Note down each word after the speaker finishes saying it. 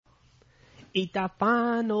Ita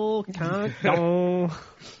final countdown.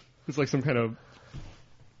 It's like some kind of...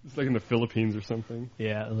 It's like in the Philippines or something.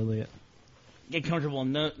 Yeah, literally. Get comfortable.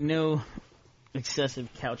 No excessive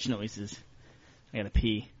couch noises. I gotta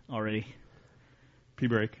pee already. Pee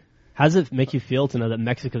break. How does it make you feel to know that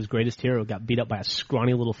Mexico's greatest hero got beat up by a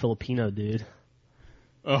scrawny little Filipino dude?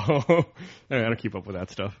 Oh, I don't keep up with that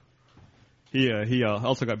stuff. He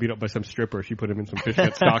also got beat up by some stripper. She put him in some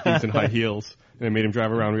fishnet stockings and high heels, and it made him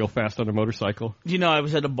drive around real fast on a motorcycle. Do you know, I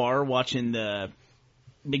was at a bar watching the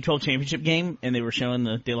Big 12 championship game, and they were showing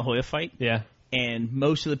the De La Hoya fight. Yeah. And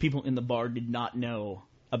most of the people in the bar did not know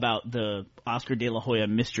about the Oscar De La Hoya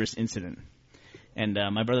mistress incident. And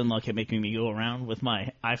my brother-in-law kept making me go around with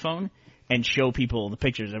my iPhone and show people the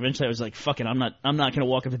pictures. Eventually, I was like, "Fuck it, I'm not going to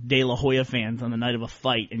walk up to De La Hoya fans on the night of a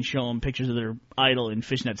fight and show them pictures of their idol in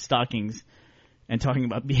fishnet stockings and talking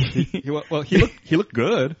about being." He looked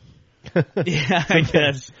good. Yeah, I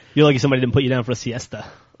guess. You're lucky somebody didn't put you down for a siesta.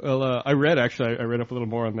 Well, I read up a little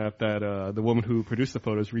more on that the woman who produced the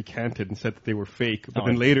photos recanted and said that they were fake. But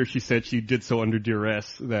then later she said she did so under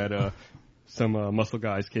duress that some muscle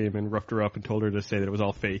guys came and roughed her up and told her to say that it was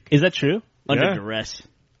all fake. Is that true? Under duress.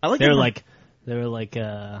 I like they were like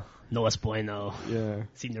no es bueno. Yeah.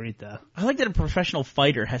 Señorita. I like that a professional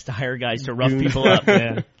fighter has to hire guys to rough people up.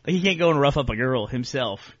 Yeah. Like he can't go and rough up a girl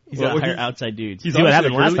himself. He's got to hire outside dudes. See what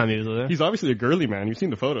happened last time he was there. He's obviously a girly man. You've seen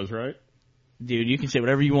the photos, right? Dude, you can say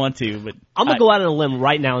whatever you want to, but I'm going to go out on a limb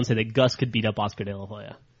right now and say that Gus could beat up Oscar De La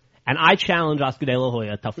Hoya. And I challenge Oscar De La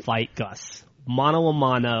Hoya to fight Gus. Mano a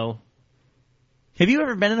mano. Have you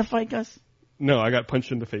ever been in a fight, Gus? No, I got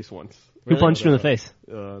punched in the face once. Who punched you in the face?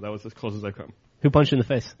 That was as close as I've come. Who punched you in the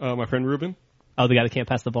face? My friend Ruben. Oh, the guy that can't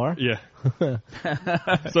pass the bar? Yeah.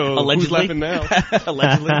 So allegedly? Who's laughing now?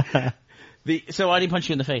 Allegedly. So why did he punch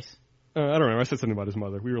you in the face? I don't know. I said something about his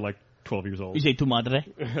mother. We were like 12 years old. You say tu madre?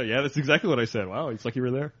 Yeah, that's exactly what I said. Wow, it's like you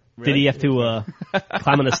were there. Did he have to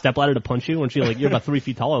climb on a stepladder to punch you? Weren't you you're about 3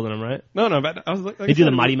 feet taller than him, right? No, but I was like... Did you do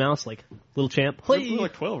the Mighty Mouse, like, little champ? We were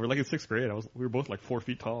like 12. We were like in 6th grade. We were both like 4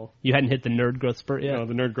 feet tall. You hadn't hit the nerd growth spurt yet? No,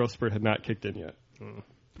 the nerd growth spurt had not kicked in yet.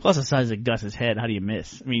 Plus the size of Gus's head, how do you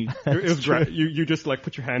miss? I mean... it was you just like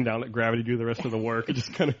put your hand down, let gravity do the rest of the work. It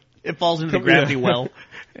just kind of... It falls into the gravity well,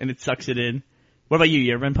 and it sucks it in. What about you?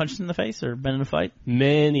 You ever been punched in the face or been in a fight?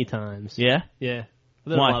 Many times. Yeah? Yeah. I've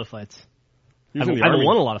been in a lot of fights. I haven't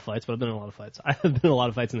won a lot of fights, but I've been in a lot of fights. I've been in a lot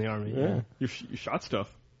of fights in the Army. Yeah. You shot stuff.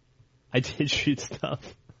 I did shoot stuff.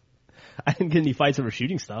 I didn't get any fights over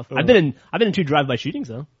shooting stuff. Oh. I've been in 2 drive-by shootings,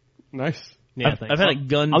 though. Nice. Yeah, I've had a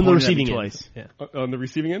gun on the receiving end twice. Yeah. On the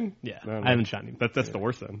receiving end? Yeah. No. I haven't shot any. That's the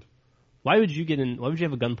worst end. Why would you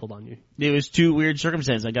have a gun pulled on you? It was 2 weird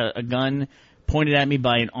circumstances. I got a gun pointed at me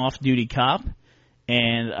by an off-duty cop,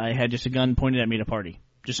 and I had just a gun pointed at me at a party.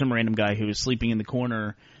 Just some random guy who was sleeping in the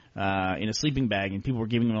corner in a sleeping bag, and people were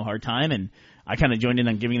giving him a hard time, and I kind of joined in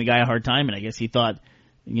on giving the guy a hard time, and I guess he thought,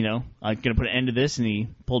 I'm going to put an end to this, and he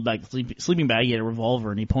pulled back the sleeping bag, he had a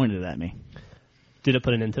revolver, and he pointed it at me. Did it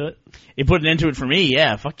put an end to it? It put an end to it for me,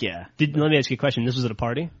 yeah, fuck yeah. Let me ask you a question. This was at a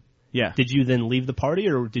party? Yeah. Did you then leave the party,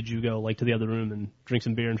 or did you go to the other room and drink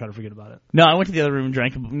some beer and try to forget about it? No, I went to the other room and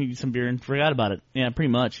drank some beer and forgot about it. Yeah,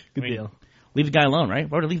 pretty much. Good deal. Leave the guy alone, right?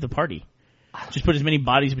 Why would I leave the party? Just put as many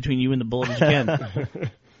bodies between you and the bullet as you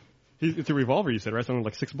can. It's a revolver, you said, right? So only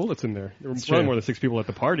like 6 bullets in there. There were probably more than 6 people at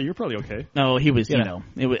the party. You're probably okay. No, he was, I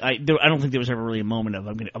don't think there was ever really a moment of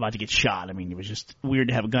about to get shot. I mean, it was just weird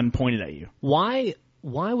to have a gun pointed at you. Why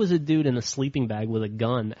was a dude in a sleeping bag with a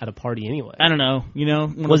gun at a party anyway? I don't know.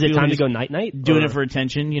 Was it time to go night-night? Doing it for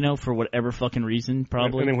attention, for whatever fucking reason,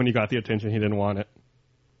 probably. And then when he got the attention, he didn't want it.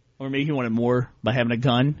 Or maybe he wanted more by having a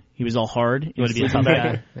gun. He was all hard. He wanted to be a tough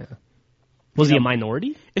guy. Yeah. Was he a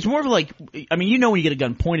minority? It's more of like, when you get a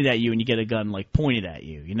gun pointed at you and you get a gun, pointed at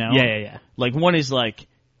you, Yeah. Like, one is like,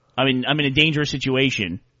 I'm in a dangerous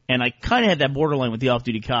situation, and I kind of had that borderline with the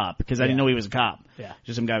off-duty cop, because I didn't know he was a cop. Yeah.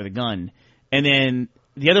 Just some guy with a gun. And then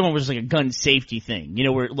the other one was like a gun safety thing,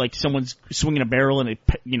 where like someone's swinging a barrel and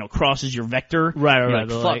it, crosses your vector. Right. Like,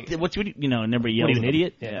 fuck, and everybody yells. What, are you an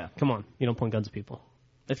idiot? Yeah. Come on. You don't point guns at people.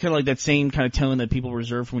 That's kind of like that same kind of tone that people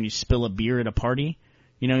reserve for when you spill a beer at a party.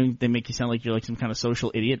 They make you sound like you're like some kind of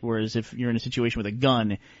social idiot, whereas if you're in a situation with a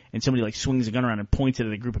gun and somebody like swings a gun around and points it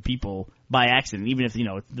at a group of people by accident, even if,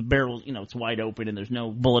 the barrel, it's wide open and there's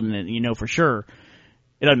no bullet in it, for sure,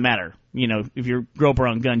 it doesn't matter. If you grow up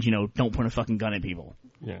around guns, don't point a fucking gun at people.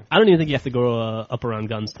 Yeah. I don't even think you have to grow up around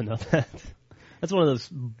guns to know that. That's one of those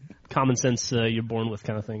common sense you're born with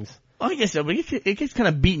kind of things. I guess so, but it gets kind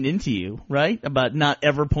of beaten into you, right? About not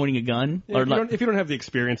ever pointing a gun. Yeah, if you don't have the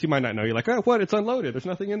experience, you might not know. You're like, oh, what? It's unloaded. There's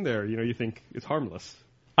nothing in there. You think it's harmless.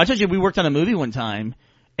 I told you we worked on a movie one time,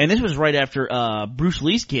 And this was right after Bruce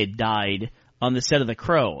Lee's kid died on the set of The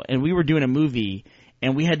Crow, and we were doing a movie,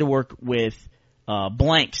 and we had to work with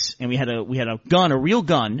blanks, and we had a gun, a real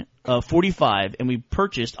gun, 45, and we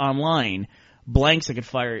purchased online blanks that could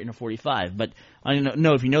fire in a 45. But I don't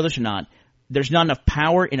know if you know this or not. There's not enough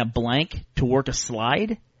power in a blank to work a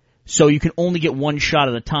slide, so you can only get one shot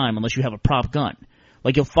at a time unless you have a prop gun.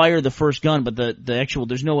 Like you'll fire the first gun, but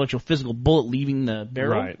there's no actual physical bullet leaving the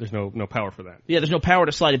barrel. Right, there's no power for that. Yeah, there's no power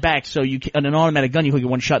to slide it back, so on an automatic gun you can get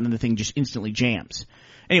one shot and then the thing just instantly jams.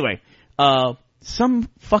 Anyway, some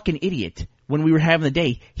fucking idiot, when we were having the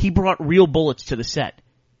day, he brought real bullets to the set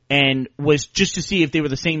and was just to see if they were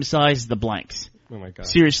the same size as the blanks. Oh my god!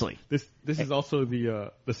 Seriously, this is also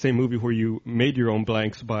the same movie where you made your own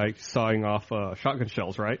blanks by sawing off shotgun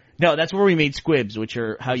shells, right? No, that's where we made squibs, which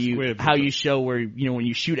are how you show where when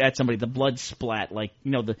you shoot at somebody, the blood splat, like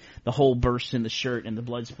the hole bursts in the shirt and the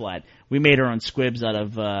blood splat. We made our own squibs out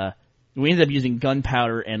of. We ended up using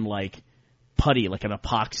gunpowder and like putty, like an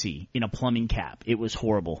epoxy in a plumbing cap. It was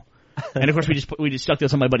horrible, and of course we just stuck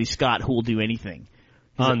this on my buddy Scott, who will do anything.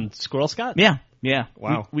 On Squirrel Scott? Yeah. Yeah.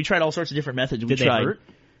 Wow. We tried all sorts of different methods. Did they hurt?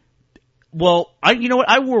 Well, you know what?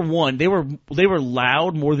 I wore one. They were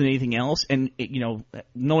loud more than anything else, and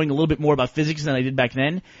knowing a little bit more about physics than I did back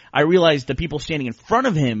then, I realized the people standing in front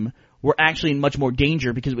of him were actually in much more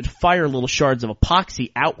danger because it would fire little shards of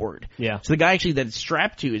epoxy outward. Yeah. So the guy actually that it's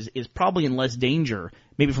strapped to is probably in less danger,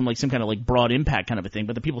 maybe from like some kind of like broad impact kind of a thing.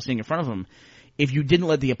 But the people standing in front of him, if you didn't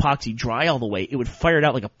let the epoxy dry all the way, it would fire it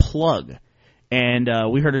out like a plug. And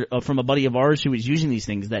we heard from a buddy of ours who was using these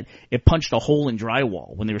things that it punched a hole in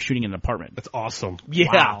drywall when they were shooting in an apartment. That's awesome. Yeah.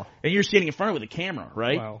 Wow. And you're standing in front of it with a camera,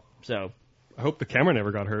 right? Wow. So I hope the camera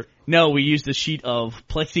never got hurt. no, we used a sheet of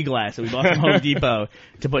plexiglass that we bought from Home Depot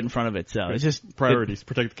to put in front of it. So it's just Priorities.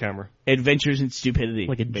 Protect the camera. adventures in stupidity.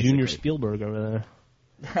 Like a basically. junior Spielberg over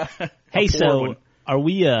there. Hey, poor so one. are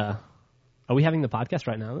we having the podcast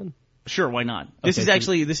right now then? Sure, why not? This Okay,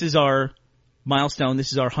 is our milestone.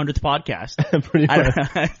 This is our 100th podcast. Pretty much.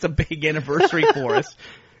 It's a big anniversary for us.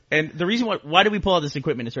 And the reason why did we pull out this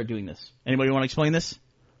equipment and start doing this? Anybody want to explain this?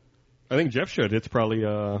 I think Geoff should. It's probably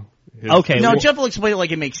his Okay. No, well- Geoff will explain it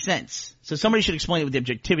like it makes sense. So somebody should explain it with the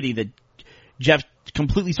objectivity that Geoff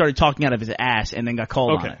completely started talking out of his ass and then got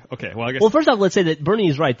called on it. Okay. Well, I guess. Well, first off, let's say that Burnie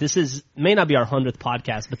is right. This may not be our 100th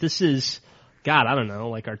podcast, but this is, God, I don't know,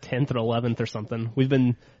 like our 10th or 11th or something. We've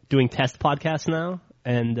been doing test podcasts now,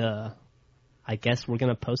 and I guess we're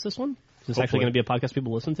going to post this one. Is this actually going to be a podcast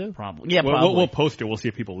people listen to? Probably. Yeah, Well, probably. we'll post it. We'll see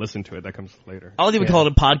if people listen to it. That comes later. I don't think we call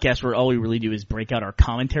it a podcast where all we really do is break out our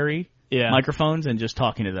commentary Yeah. microphones and just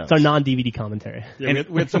talking to those. It's our non-DVD commentary. Yeah,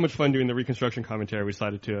 we had so much fun doing the reconstruction commentary. We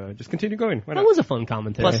decided to just continue going. Why That not? was a fun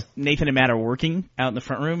commentary. Plus, Nathan and Matt are working out in the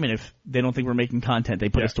front room, and if they don't think we're making content, they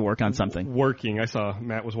put us to work on something. Working. I saw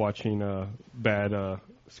Matt was watching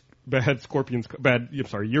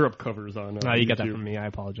Europe covers on. No, you got that YouTube. from me. I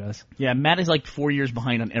apologize. Yeah, Matt is like 4 years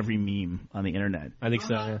behind on every meme on the internet. I think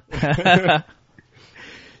so, yeah.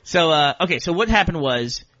 So, okay, so what happened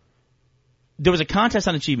was there was a contest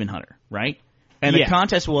on Achievement Hunter, right? And the Yeah.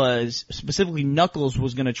 contest was specifically Knuckles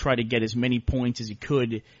was going to try to get as many points as he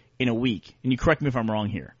could in a week. And you correct me if I'm wrong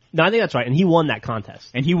here. No, I think that's right, and he won that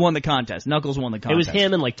contest. And he won the contest. Knuckles won the It contest. was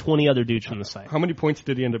him and like 20 other dudes from the site. How many points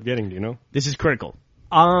did he end up getting? Do you know? This is critical.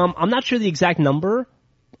 I'm not sure the exact number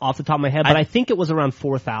off the top of my head, but I think it was around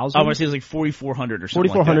 4,000. I want to say it was like 4,400 or something.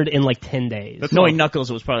 4,400 in like 10 days. That's Knowing a lot. Knuckles,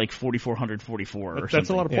 it was probably like 4,400, 44 or something. That's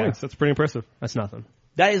a lot of points. Yeah. That's pretty impressive. That's nothing.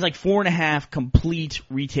 That is like 4.5 complete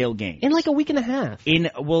retail games. In like a week and a half.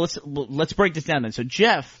 Let's break this down then. So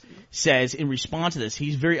Geoff says in response to this,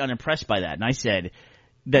 he's very unimpressed by that. And I said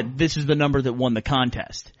that this is the number that won the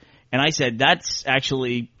contest. And I said, that's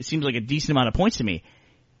actually, it seems like a decent amount of points to me.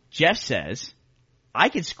 Geoff says, I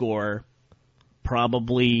could score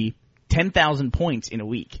probably 10,000 points in a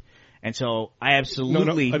week. And so I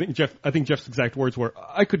absolutely... No. I think Jeff's exact words were,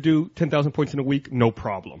 I could do 10,000 points in a week, no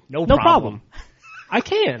problem. No problem. I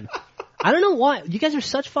can. I don't know why. You guys are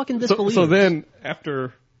such fucking disbelievers. So then,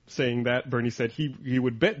 after saying that, Burnie said he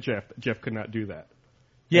would bet Geoff that Geoff could not do that.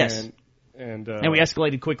 Yes. And we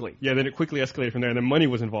escalated quickly. Yeah, then it quickly escalated from there, and then money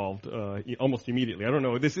was involved almost immediately. I don't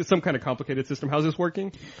know. This is some kind of complicated system. How's this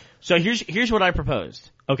working? So here's what I proposed.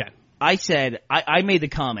 Okay. I said, I made the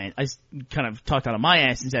comment, I kind of talked out of my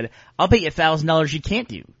ass and said, I'll bet you $1,000 you can't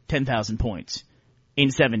do 10,000 points in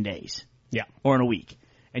 7 days. Yeah. Or in a week.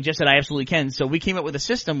 And Geoff said, I absolutely can. So we came up with a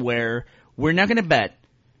system where we're not going to bet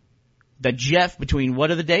that Geoff, between what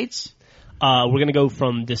are the dates? We're going to go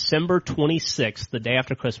from December 26th, the day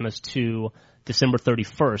after Christmas, to December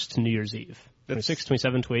 31st, New Year's Eve. 26,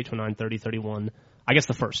 27, 28, 29, 30, 31, I guess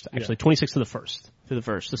the 1st, actually. 26th to the 1st. To the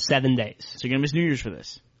 1st. So 7 days. So you're going to miss New Year's for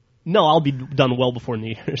this? No, I'll be done well before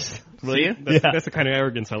New Year's. Will you? That's the kind of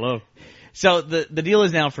arrogance I love. So the deal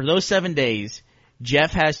is now, for those 7 days,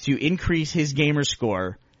 Geoff has to increase his gamer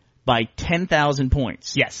score by 10,000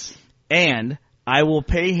 points. Yes. And I will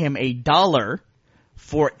pay him $1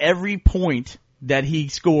 for every point that he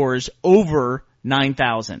scores over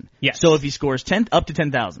 9,000. Yes. So if he scores up to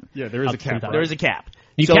 10,000. Yeah, there is a cap. There is a cap.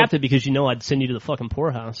 You capped it because you know I'd send you to the fucking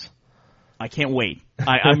poorhouse. I can't wait.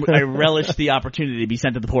 I relish the opportunity to be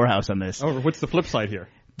sent to the poorhouse on this. However, what's the flip side here?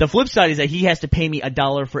 The flip side is that he has to pay me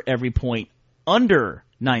 $1 for every point under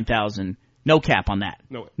 9,000. No cap on that.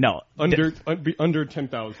 No. Under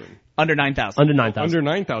 10,000. Under 9,000. Under 9,000. Under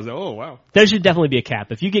 9,000. Oh, wow. There should definitely be a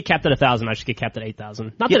cap. If you get capped at 1,000, I should get capped at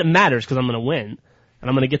 8,000. Not that it matters because I'm going to win. And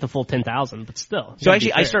I'm going to get the full 10,000, but still. So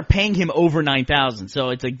actually, I start paying him over 9,000. So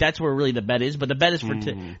it's like, that's where really the bet is. But the bet is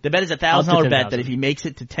the bet is $1,000 bet that if he makes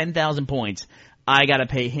it to 10,000 points, I got to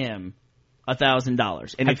pay him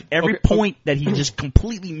 $1,000. And if every point that he just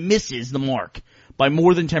completely misses the mark by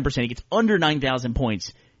more than 10%, he gets under 9,000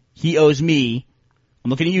 points, he owes me, I'm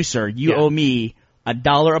looking at you, sir, you owe me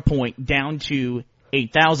 $1 a point down to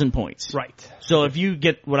 8,000 points. Right. So if you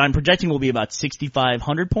get what I'm projecting will be about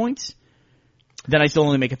 6,500 points, then I still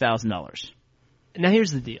only make $1,000. Now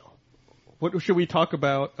here's the deal. What should we talk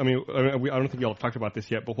about? I mean, I don't think y'all have talked about this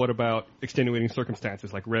yet, but what about extenuating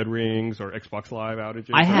circumstances like red rings or Xbox Live outages?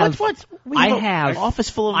 I have office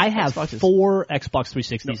full of I have Xboxes. 4 Xbox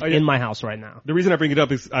 360s in my house right now. The reason I bring it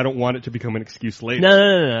up is I don't want it to become an excuse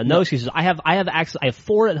later. No excuses. I have access. I have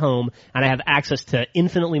 4 at home, and I have access to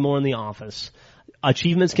infinitely more in the office.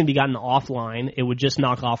 Achievements can be gotten offline. It would just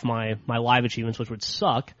knock off my live achievements, which would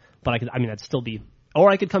suck. But I'd still be,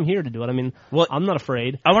 or I could come here to do it. I mean, I'm not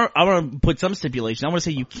afraid. I want to put some stipulation. I want to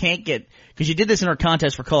say you can't get, because you did this in our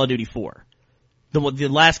contest for Call of Duty 4. The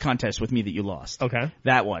last contest with me that you lost. Okay.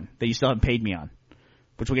 That one, that you still haven't paid me on,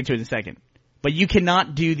 which we'll get to in a second. But you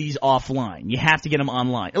cannot do these offline. You have to get them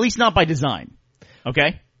online. At least not by design.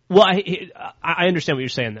 Okay? Well, I understand what you're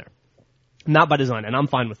saying there. Not by design, and I'm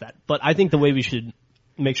fine with that. But I think the way we should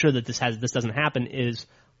make sure that this doesn't happen is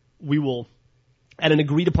we will, at an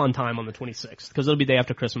agreed upon time on the 26th, because it'll be the day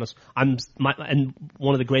after Christmas. And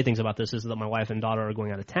one of the great things about this is that my wife and daughter are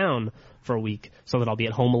going out of town for a week, so that I'll be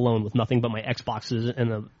at home alone with nothing but my Xboxes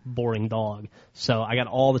and a boring dog. So I got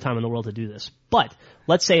all the time in the world to do this. But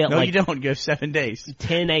let's say at you don't. Go 7 days.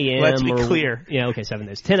 10 a.m. Let's be clear. Yeah, okay, 7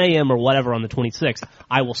 days. 10 a.m. or whatever on the 26th,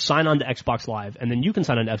 I will sign on to Xbox Live, and then you can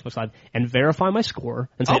sign on to Xbox Live and verify my score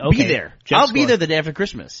and say, I'll be there. I'll be there the day after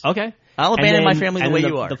Christmas. Okay. I'll abandon my family the way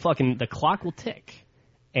you are. The clock will tick.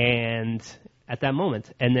 And at that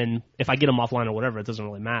moment, and then if I get them offline or whatever, it doesn't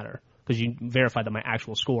really matter because you verified that my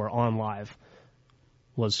actual score on live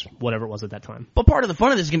was whatever it was at that time. But part of the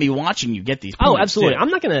fun of this is going to be watching you get these points. Oh, absolutely. Too. I'm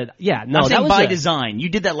not going to, I'm saying by design. You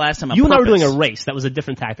did that last time. You and I were doing a race. That was a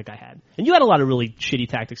different tactic I had. And you had a lot of really shitty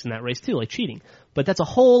tactics in that race too, like cheating. But that's a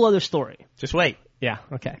whole other story. Just wait. Yeah,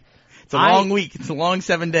 okay. It's a long week. It's a long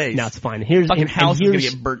 7 days. No, it's fine. Fucking house is going to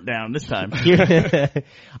get burnt down this time.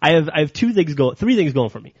 I have 3 things going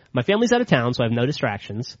for me. My family's out of town, so I have no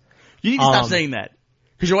distractions. You need to stop saying that.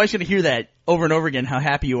 Because your wife's going to hear that over and over again, how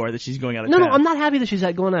happy you are that she's going out of town. No, I'm not happy that she's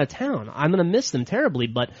going out of town. I'm going to miss them terribly,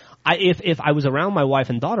 but if I was around my wife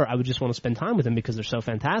and daughter, I would just want to spend time with them because they're so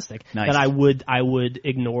fantastic. Nice. That I would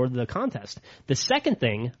ignore the contest. The second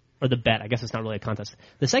thing, or the bet, I guess it's not really a contest.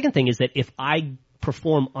 The second thing is that if I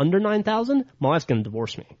perform under 9,000, my wife's going to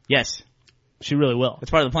divorce me. Yes. She really will.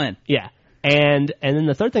 That's part of the plan. Yeah. And then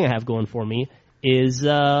the third thing I have going for me is,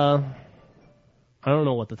 I don't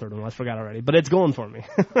know what the third one was. I forgot already, but it's going for me.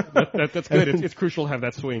 That's good. It's crucial to have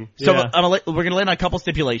that swing. So we're going to land on a couple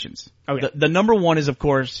stipulations. Okay. The number one is, of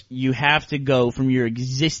course, you have to go from your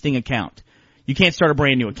existing account. You can't start a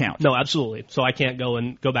brand new account. No, absolutely. So I can't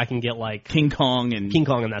go back and get like King Kong and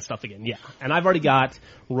that stuff again. Yeah. And I've already got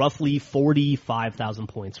roughly 45,000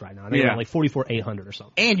 points right now. I think I'm like 44,800 or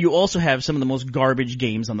something. And you also have some of the most garbage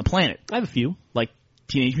games on the planet. I have a few. Like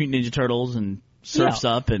Teenage Mutant Ninja Turtles and Surf's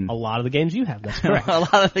Up and a lot of the games you have. That's correct. A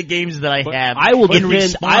lot of the games that I have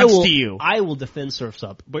response to you. I will defend Surf's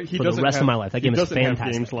Up for the rest of my life. That game is fantastic. He doesn't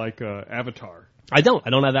have games like Avatar. I don't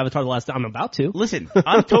have Avatar the last time. I'm about to. Listen,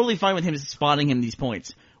 I'm totally fine with him spotting him these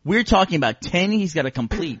points. We're talking about 10 he's got to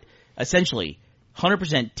complete, essentially,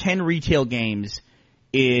 100% 10 retail games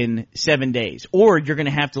in 7 days. Or you're going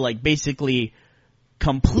to have to basically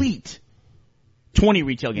complete 20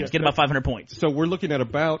 retail games, get about 500 points. So we're looking at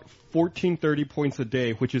about 1430 points a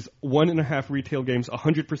day, which is 1.5 retail games,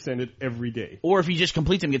 100%ed every day. Or if he just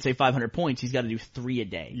completes them, get say 500 points, he's got to do 3 a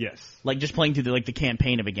day. Yes. Like just playing through the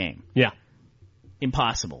campaign of a game. Yeah.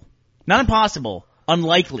 impossible. Not impossible,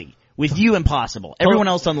 unlikely. With you, impossible. Everyone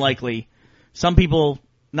else, unlikely. Some people,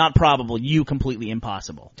 not probable. You, completely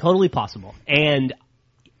impossible. Totally possible. And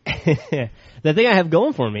the thing I have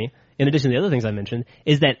going for me, in addition to the other things I mentioned,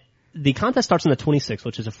 is that the contest starts on the 26th,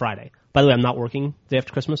 which is a Friday. By the way, I'm not working the day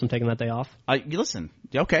after Christmas. I'm taking that day off. Listen,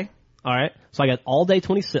 okay. All right. So I got all day the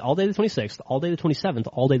 26th, all day the 27th,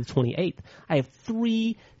 all day the 28th. I have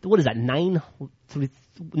what is that, 3,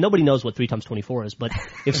 nobody knows what 3 times 24 is, but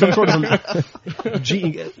if some sort of math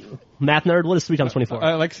nerd, what is 3 times 24?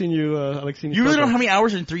 I like seeing you, You really don't know how many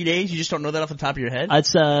hours in 3 days? You just don't know that off the top of your head?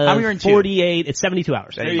 It's, how many are in 48, it's 72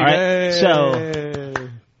 hours. All right. So,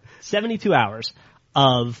 72 hours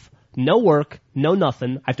of no work, no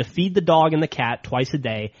nothing. I have to feed the dog and the cat twice a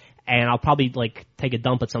day, and I'll probably take a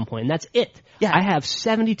dump at some point, and that's it. Yeah. I have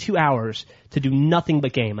 72 hours to do nothing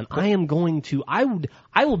but game, and I am going to. I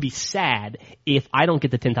will be sad if I don't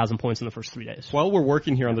get the 10,000 points in the first 3 days. While we're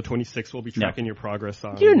working here on the 26th, we'll be tracking your progress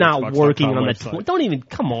on. You're not Xbox.com working on website. the. Don't even.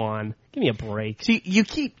 Come on, give me a break. See,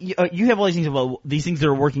 you have all these things about these things that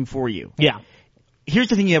are working for you. Yeah. Here's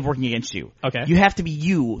the thing you have working against you. Okay. You have to be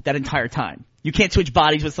you that entire time. You can't switch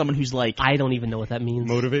bodies with someone who's I don't even know what that means.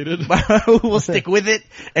 Motivated. who will stick with it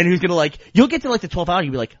and who's gonna you'll get to the 12th hour and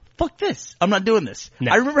you'll be like, fuck this. I'm not doing this.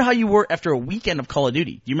 No. I remember how you were after a weekend of Call of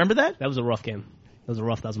Duty. Do you remember that? That was a rough game. That was a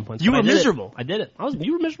rough 1,000 points. You But were I did miserable. I did it.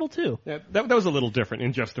 You were miserable too. Yeah, that was a little different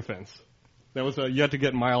in Jeff's defense. That was you had to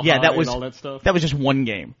get mile Yeah, high that was and all that stuff. That was just one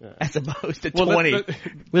game as opposed to 20.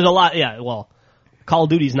 There's a lot. Yeah. Well, Call of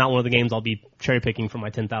Duty is not one of the games I'll be cherry picking for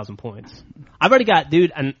my 10,000 points. I've already got,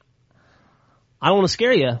 dude, and I don't want to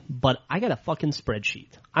scare you, but I got a fucking spreadsheet.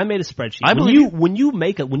 I made a spreadsheet. When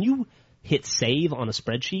you hit save on a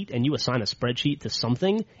spreadsheet and you assign a spreadsheet to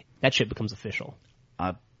something, that shit becomes official.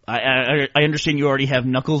 I understand you already have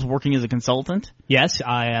Knuckles working as a consultant. Yes,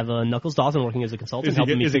 I have Knuckles Dawson working as a consultant,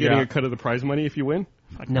 helping me is he figure getting out. a cut of the prize money if you win?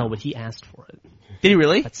 No, but he asked for it. Did he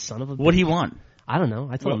really? That son of a bitch. What'd he want? I don't know.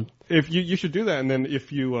 I told him. If you should do that, and then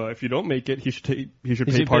if you don't make it, he should pay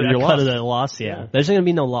He part of your cut loss. of the loss. Yeah. There's going to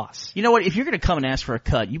be no loss. You know what? If you're going to come and ask for a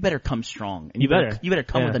cut, you better come strong. And You better. You better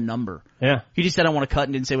come Yeah. with a number. Yeah. He just said, I want a cut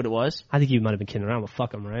and didn't say what it was. I think you might have been kidding around, but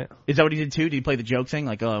fuck him, right? Is that what he did too? Did he play the joke thing?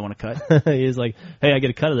 Like, oh, I want a cut? He was like, hey, I get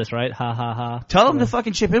a cut of this, right? Ha ha ha. Tell him to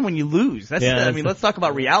fucking chip in when you lose. Let's talk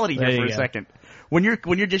about reality There here you for a go. second. When you're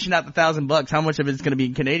dishing out the $1,000, how much of it's going to be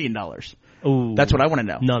in Canadian dollars? Ooh. That's what I want to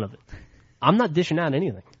know. None of it. I'm not dishing out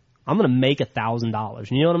anything. I'm going to make $1,000. And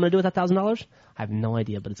you know what I'm going to do with that $1,000? I have no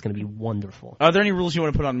idea, but it's going to be wonderful. Are there any rules you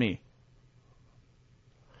want to put on me?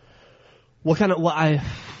 What kind of,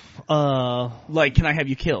 Like, can I have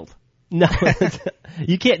you killed? no,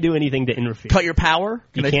 you can't do anything to interfere. Cut your power?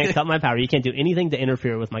 You can't cut my power. You can't do anything to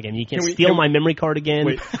interfere with my game. You can't Can we- steal can- my memory card again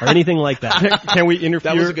Wait. or anything like that. Can we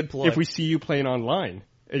interfere That was a good plug. if we see you playing online?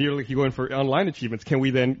 And you're going for online achievements. Can we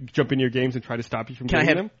then jump into your games and try to stop you from Can I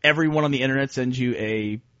getting have them? everyone on the internet send you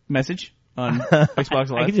a message on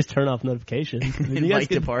Xbox I Live? can just turn off notifications. You guys Invite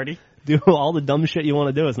to can party? do all the dumb shit you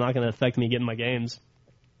want to do. It's not going to affect me getting my games,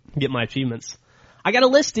 get my achievements. I got a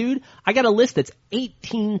list, dude. I got a list that's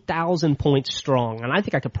 18,000 points strong, and I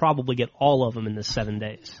think I could probably get all of them in this 7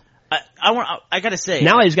 days. I gotta say.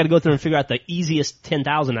 Now I just got to go through and figure out the easiest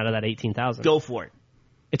 10,000 out of that 18,000. Go for it.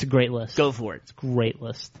 It's a great list. Go for it. It's a great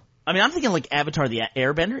list. I mean, I'm thinking like Avatar the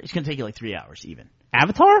Airbender. It's gonna take you like 3 hours even.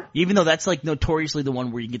 Avatar? Even though that's like notoriously the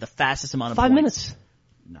one where you get the fastest amount of 5 points. minutes.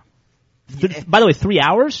 No. By the way, 3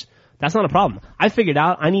 hours? That's not a problem. I figured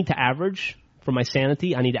out I need to average, for my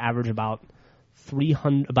sanity, I need to average about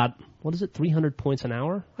 300 points an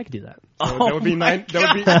hour? I could do that. So that would be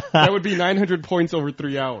that would be 900 points over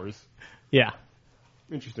 3 hours. Yeah.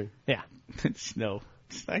 Interesting. Yeah. No.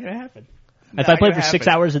 It's not gonna happen. If I play for 6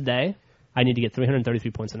 hours a day, I need to get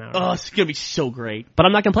 333 points an hour. Oh, it's gonna be so great. But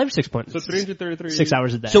I'm not going to play for 6 points. So 333. 6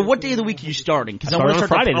 hours a day. So what day of the week are you starting? Because I start want on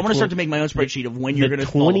Friday, to the start to make my own spreadsheet of when you're the going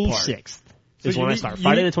to fall apart. 26th So is you when I need- start. you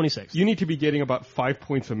Friday need- the 26th. You need to be getting about 5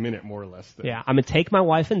 points a minute, more or less. Then. Yeah, I'm going to take my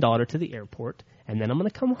wife and daughter to the airport, and then I'm going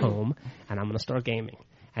to come home, and I'm going to start gaming.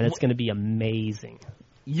 And it's going to be amazing.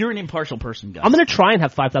 You're an impartial person, Gus. I'm going to try and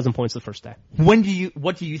have 5,000 points the first day. What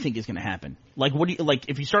do you think is going to happen? Like,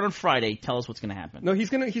 if you start on Friday, tell us what's going to happen. No,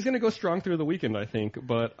 he's gonna go strong through the weekend, I think.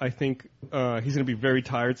 But I think he's gonna be very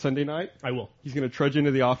tired Sunday night. I will. He's gonna trudge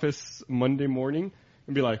into the office Monday morning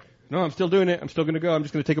and be like, "No, I'm still doing it. I'm still gonna go. I'm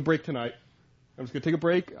just gonna take a break tonight. I'm just gonna take a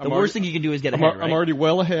break. The worst thing you can do is get I'm, ahead, right? I'm already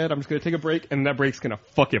well ahead. I'm just gonna take a break, and that break's gonna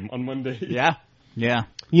fuck him on Monday. Yeah. Yeah.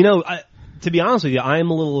 You know, to be honest with you, I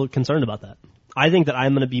am a little concerned about that. I think that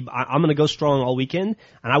I'm going to go strong all weekend,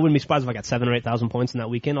 and I wouldn't be surprised if I got 7,000 or 8,000 points in that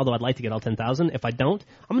weekend, although I'd like to get all 10,000. If I don't,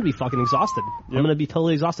 I'm going to be fucking exhausted. Yep. I'm going to be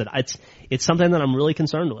totally exhausted. It's something that I'm really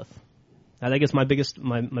concerned with. I think it's my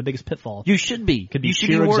biggest pitfall. You should be. Could be you should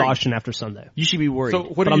sheer be worried. exhaustion after Sunday. You should be worried. So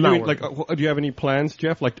what are you doing? Like, do you have any plans,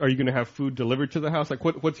 Geoff? Like, are you going to have food delivered to the house? Like,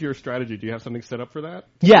 what's your strategy? Do you have something set up for that?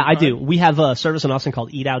 Yeah, I do. We have a service in Austin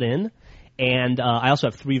called Eat Out In. And I also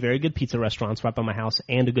have 3 very good pizza restaurants right by my house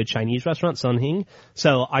and a good Chinese restaurant, Sun Hing.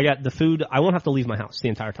 So I got the food. I won't have to leave my house the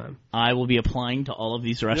entire time. I will be applying to all of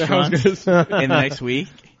these restaurants in the next week.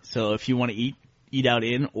 So if you want to eat out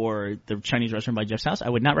in or the Chinese restaurant by Jeff's house, I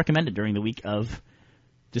would not recommend it during the week of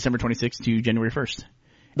December 26th to January 1st.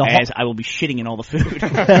 As I will be shitting in all the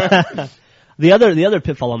food. The other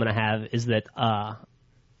pitfall I'm going to have is that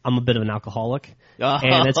I'm a bit of an alcoholic,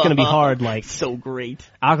 and it's going to be hard. Like, so great.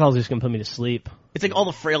 Alcohol's just going to put me to sleep. It's like all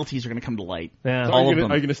the frailties are going to come to light. Yeah. So are you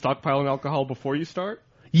going to stockpile an alcohol before you start?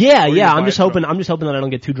 Yeah. I'm just hoping that I don't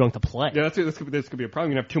get too drunk to play. Yeah, that's could be a problem. You're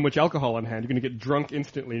going to have too much alcohol on hand. You're going to get drunk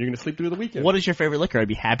instantly. You're going to sleep through the weekend. What is your favorite liquor? I'd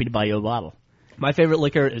be happy to buy you a bottle. My favorite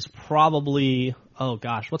liquor is probably,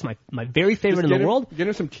 what's my very favorite in the world? Get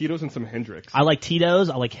him some Tito's and some Hendrix. I like Tito's,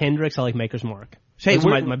 I like Hendrix, I like Maker's Mark. Hey, those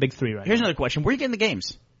are my big 3 right Here's now. another question. Where are you getting the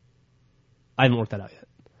games? I haven't worked that out yet.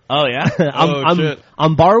 Oh, yeah? Shit.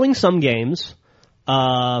 I'm borrowing some games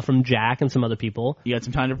from Jack and some other people. You got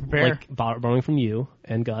some time to prepare? Like borrowing from you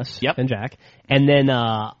and Gus Yep. and Jack. And then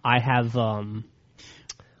I have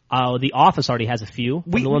The Office already has a few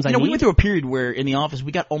of the ones I need. We went through a period where in The Office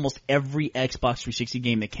we got almost every Xbox 360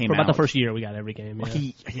 game that came out. For about the first year, we got every game.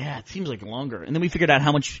 Yeah. It seems like longer. And then we figured out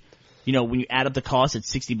how much, when you add up the cost,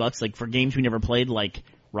 it's $60. Like for games we never played, like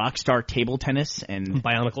Rockstar Table Tennis and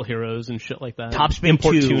Bionicle Heroes and shit like that. Topspin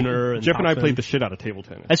Import 2. Tuner. And Jeff and I Topspin. played the shit out of table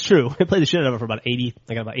tennis. That's true. I played the shit out of it for about 80.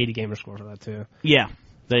 I got about 80 gamer score for that too. Yeah,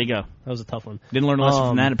 there you go. That was a tough one. Didn't learn a lesson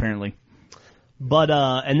from that apparently. But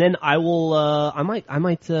and then I will. I might.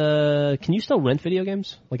 Can you still rent video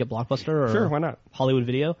games like at Blockbuster or Sure, why not? Hollywood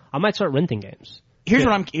Video? I might start renting games.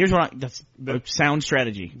 That's a sound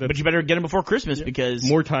strategy. But you better get them before Christmas because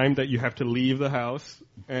more time that you have to leave the house,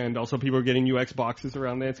 and also people are getting new Xboxes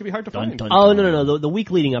around there. It's gonna be hard to find. Oh no! The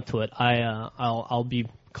week leading up to it, I'll be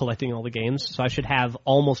collecting all the games, so I should have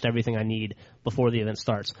almost everything I need before the event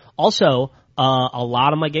starts. Also, a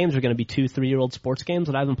lot of my games are going to be 2-3-year-old sports games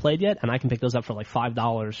that I haven't played yet, and I can pick those up for like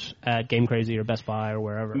 $5 at Game Crazy or Best Buy or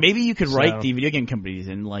wherever. Maybe you could write the video game companies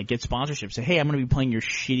and like get sponsorships. Say, hey, I'm going to be playing your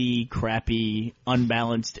shitty, crappy,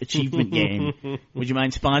 unbalanced achievement game. Would you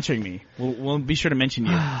mind sponsoring me? We'll be sure to mention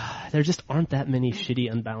you. There just aren't that many shitty,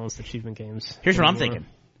 unbalanced achievement games. Here's what I'm thinking.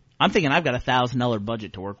 I'm thinking I've got $1,000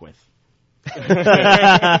 budget to work with.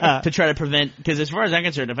 To try to prevent, because as far as I'm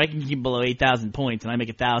concerned, if I can keep below 8,000 points and I make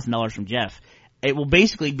 $1,000 from Geoff, it will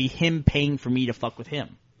basically be him paying for me to fuck with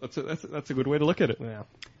him. That's a good way to look at it. Yeah,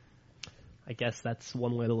 I guess that's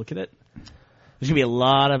one way to look at it. There's gonna be a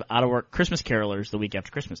lot of out of work Christmas carolers the week after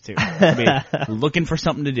Christmas too. Be looking for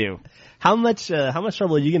something to do. How much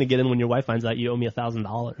trouble are you gonna get in when your wife finds out you owe me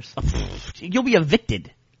 $1,000? You'll be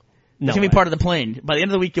evicted. No, it's going to be part of the plan. By the end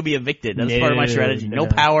of the week, you'll be evicted. That's part of my strategy. No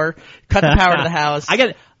power. Cut the power to the house. I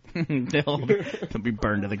get it. They'll be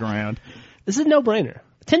burned to the ground. This is a no-brainer.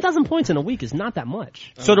 10,000 points in a week is not that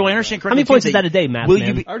much. So do I understand correctly? How many points is that a day, Matt?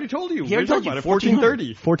 I already told you. He already told you.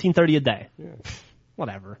 1430. 1430 a day. Yeah.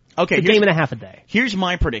 Whatever. Okay. It's a game and a half a day. Here's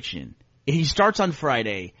my prediction. If he starts on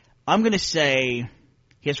Friday, I'm going to say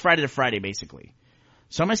he has Friday to Friday, basically.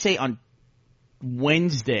 So I'm going to say on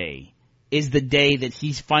Wednesday is the day that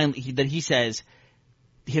he says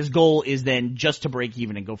his goal is then just to break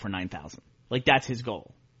even and go for 9,000. Like that's his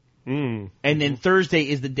goal. And then Thursday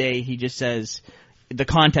is the day he just says the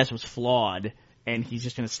contest was flawed and he's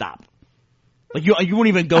just going to stop. Like you won't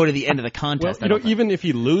even go to the end of the contest. Well, even if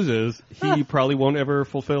he loses, he probably won't ever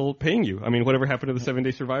fulfill paying you. I mean, whatever happened to the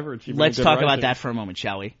 7-Day Survivor achievement? Let's talk about that for a moment,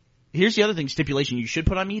 shall we? Here's the other stipulation you should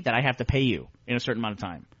put on me, that I have to pay you in a certain amount of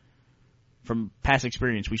time. From past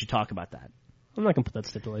experience, we should talk about that. I'm not going to put that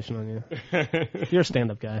stipulation on you. You're a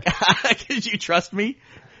stand-up guy. Could you trust me?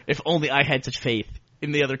 If only I had such faith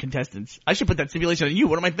in the other contestants. I should put that stipulation on you.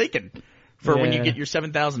 What am I thinking? For when you get your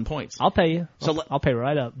 7,000 points. I'll pay you. I'll pay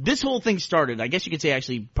right up. This whole thing started, I guess you could say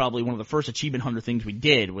actually probably one of the first Achievement Hunter things we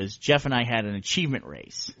did was Geoff and I had an achievement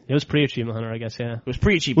race. It was pre-Achievement Hunter, I guess, yeah. It was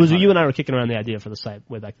pre-Achievement Hunter. You and I were kicking around the idea for the site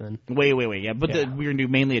way back then. Way, yeah. But we were going to do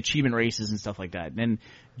mainly achievement races and stuff like that. And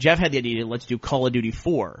Geoff had the idea, let's do Call of Duty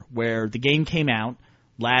 4, where the game came out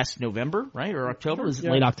last November, right? Or October? It was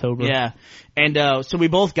late October. Yeah. And so we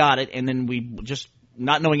both got it, and then we just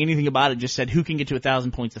not knowing anything about it, just said who can get to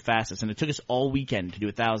 1,000 points the fastest, and it took us all weekend to do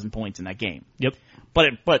 1,000 points in that game. Yep.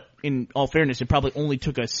 But in all fairness, it probably only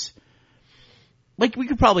took us, like, we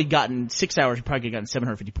could probably gotten 6 hours, we probably could have gotten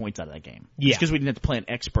 750 points out of that game. Yeah. Just because we didn't have to play an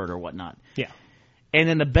expert or whatnot. Yeah. And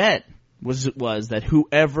then the bet was that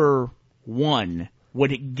whoever won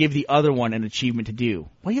would give the other one an achievement to do.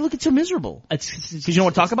 Why are you looking so miserable? Because you don't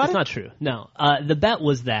want to talk about it? It's not true. No. The bet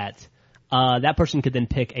was that that person could then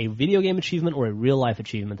pick a video game achievement or a real life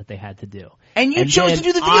achievement that they had to do. And you chose to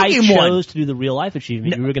do the video game one. I chose to do the real life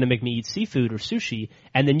achievement. You were going to make me eat seafood or sushi,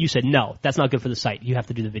 and then you said, no, that's not good for the site. You have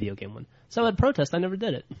to do the video game one. So at protest, I never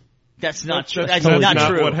did it. That's not true. That's That's not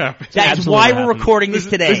true. what happened. That's Absolutely why what we're happened. recording this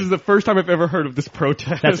today. This is the first time I've ever heard of this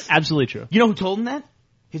protest. That's absolutely true. You know who told him that?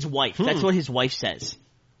 His wife. That's what his wife says.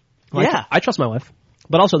 Well, Yeah. I trust my wife.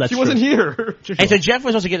 But also that's She true. wasn't here. And so Geoff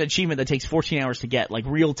was supposed to get an achievement that takes 14 hours to get, like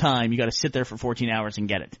real time. You got to sit there for 14 hours and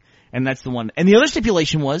get it. And that's the one. And the other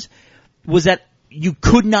stipulation was that you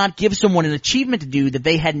could not give someone an achievement to do that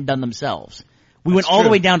they hadn't done themselves. We went all the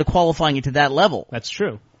true. way down to qualifying it to that level. That's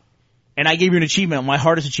true. And I gave you an achievement, my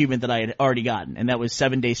hardest achievement that I had already gotten, and that was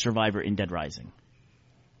 7-Day Survivor in Dead Rising.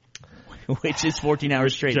 Which is 14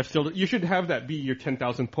 hours straight. Geoff, you should have that be your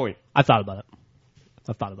 10,000 point. I've thought about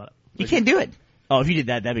it. You can't do it. Oh, if you did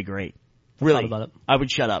that, that'd be great. Really. Thought about it. I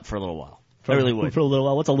would shut up for a little while. I really would. For a little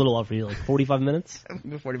while. What's a little while for you? Like 45 minutes?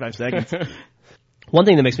 45 seconds. One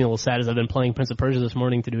thing that makes me a little sad is I've been playing Prince of Persia this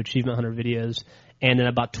morning to do Achievement Hunter videos, and in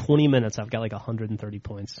about 20 minutes I've got like 130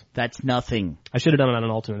 points. That's nothing. I should have done it on an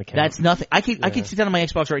alternate account. That's nothing. I could sit down on my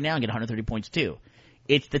Xbox right now and get 130 points too.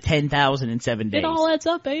 It's the 10,000 in 7 days. It all adds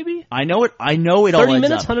up, baby. I know it all 30 adds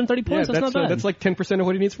minutes, up. 130 points, that's not bad. That's like 10% of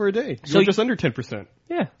what he needs for a day. So You're just under 10%.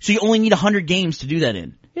 Yeah. So you only need 100 games to do that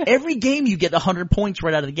in. Yeah. Every game you get 100 points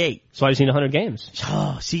right out of the gate. So I just need 100 games.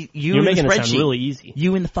 Oh, see, You're in making the it spreadsheet. sound really easy.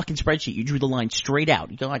 You in the fucking spreadsheet, you drew the line straight out.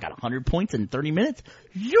 You go, I got 100 points in 30 minutes.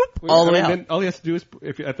 Yoop, all the way out. Then all he has to do is,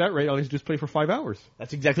 at that rate, all he has to do is play for 5 hours.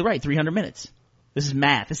 That's exactly right. 300 minutes. This is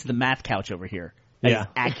math. This is the math couch over here. That is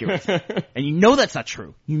accurate. And you know that's not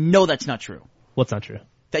true. You know that's not true. What's not true?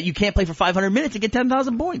 That you can't play for 500 minutes and get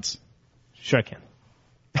 10,000 points. Sure I can.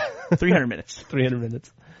 300 minutes. 300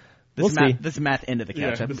 minutes. This We'll is see. This is math end of the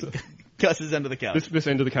couch. Yeah, Gus's end of the couch. This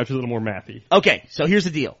end of the couch is a little more mathy. Okay, so here's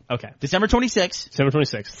the deal. Okay. December 26th, December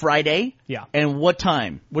 26th. Friday. Yeah. And what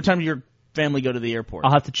time? What time do your family go to the airport?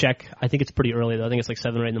 I'll have to check. I think it's pretty early though. I think it's like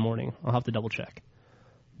 7 or 8 in the morning. I'll have to double check.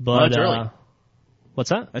 But that's early. What's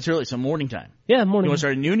that? That's early, so morning time. Yeah, morning. You want to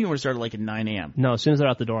start at noon? You want to start at like at 9 a.m.? No, as soon as they're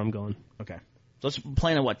out the door, I'm going. Okay. So let's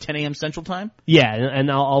plan at what, 10 a.m. Central Time? Yeah, and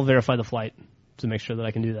I'll verify the flight to make sure that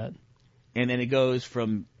I can do that. And then it goes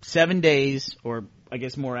from 7 days, or I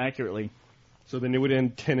guess more accurately. So then it would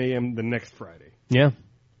end 10 a.m. the next Friday. Yeah.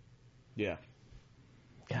 Yeah.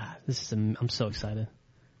 God, I'm so excited.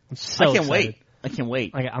 I'm so I can't excited. wait. I can't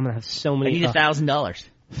wait. I'm gonna have so I many. need $1,000.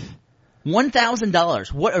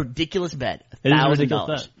 $1,000. What a ridiculous bet. It is a $1,000.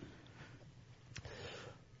 ridiculous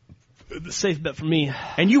bet. The safe bet for me.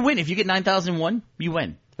 And you win. If you get 9,001, you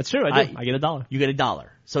win. That's true. I do. I get $1. You get $1.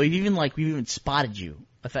 So we've even spotted you.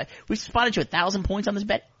 In fact, we spotted you 1,000 points on this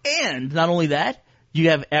bet, and not only that, you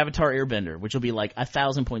have Avatar Airbender, which will be like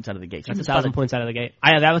 1,000 points out of the gate. So That's 1,000 points out of the gate.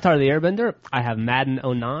 I have Avatar the Airbender, I have Madden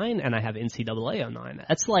 09, and I have NCAA 09.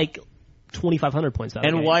 That's like 2,500 points out of the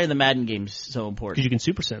gate. And why are the Madden games so important? Because you can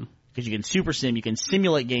super sim. Because you can super sim, you can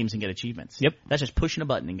simulate games and get achievements. Yep. That's just pushing a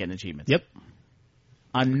button and getting achievements. Yep.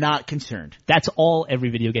 I'm not concerned. That's all every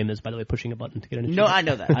video game is, by the way, pushing a button to get an achievement. No, I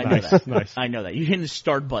know that. I know Nice, that. nice. I know that. You hit the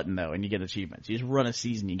start button though, and you get achievements. You just run a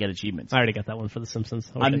season, you get achievements. I already got that one for The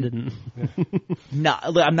Simpsons. I wish I didn't. No,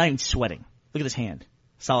 look, I'm not even sweating. Look at this hand,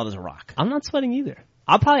 solid as a rock. I'm not sweating either.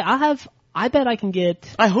 I bet I can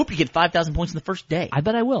get. I hope you get 5,000 points in the first day. I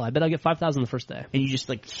bet I will. I bet I'll get 5,000 the first day. And you just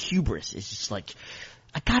like hubris is just like,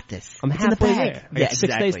 I got this. I'm It's in the halfway bag. there. I got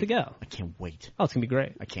 6 days to go. I can't wait. Oh, it's gonna be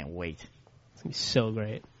great. I can't wait. It's gonna be so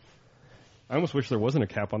great. I almost wish there wasn't a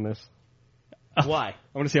cap on this. Why? I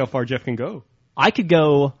want to see how far Geoff can go. I could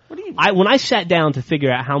go. What do you? When I sat down to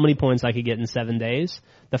figure out how many points I could get in 7 days,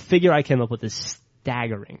 the figure I came up with is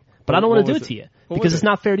staggering. But I don't want to do it to you because it's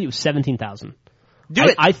not fair to you. 17,000. Do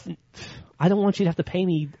it. I don't want you to have to pay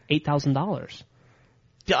me $8,000.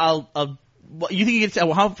 You think you get?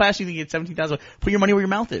 How fast do you think you get 17,000? Put your money where your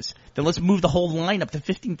mouth is. Then let's move the whole line up to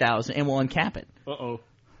 15,000, and we'll uncap it. Uh-oh.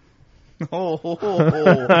 What? Well, we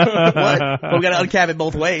got to uncap it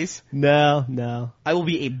both ways. No. I will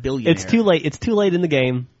be a billionaire. It's too late. It's too late in the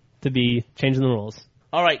game to be changing the rules.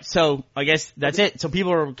 All right, so I guess that's it. So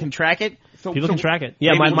people can track it. People can track it.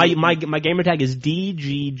 Yeah, my gamer tag is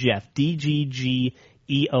DGGeoff.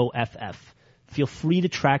 DGGEOFF. feel free to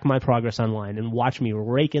track my progress online and watch me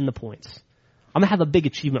rake in the points. I'm going to have a big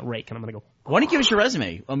achievement rake, and I'm going to go. Why don't you give us your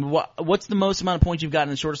resume? What's the most amount of points you've gotten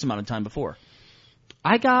in the shortest amount of time before?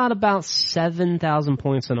 I got about 7,000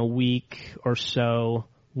 points in a week or so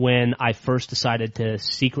when I first decided to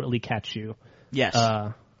secretly catch you. Yes.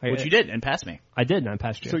 Which you did and passed me. I did, and I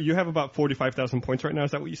passed you. So you have about 45,000 points right now.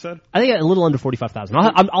 Is that what you said? I think a little under 45,000.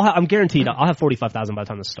 I'm guaranteed I'll have 45,000 by the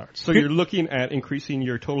time this starts. So you're looking at increasing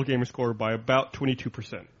your total gamer score by about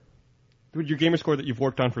 22%. Your gamer score that you've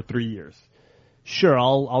worked on for 3 years. Sure,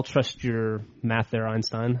 I'll trust your math there,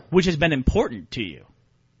 Einstein. Which has been important to you.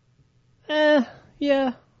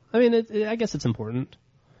 Yeah. I mean, I guess it's important.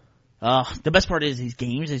 The best part is these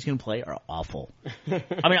games that he's going to play are awful.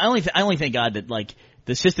 I mean, I only thank God that like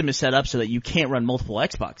the system is set up so that you can't run multiple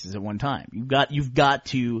Xboxes at one time. You've got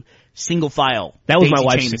to single file. That was my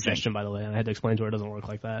wife's suggestion, by the way. I had to explain to her it doesn't work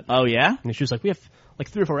like that. Oh yeah? And she was like, we have like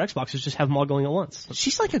 3 or 4 Xboxes, just have them all going at once.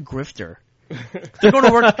 She's like a grifter. They're going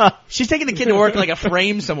to work. She's taking the kid to work in like a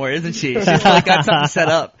frame somewhere, isn't she? She's like got something set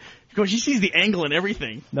up. She sees the angle and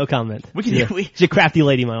everything. No comment. She's a crafty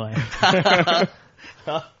lady, my wife.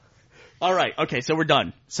 All right. Okay. So we're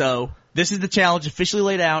done. So this is the challenge officially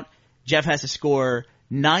laid out. Geoff has to score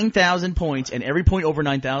 9,000 points, and every point over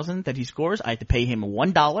 9,000 that he scores, I have to pay him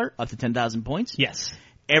 $1 up to 10,000 points. Yes.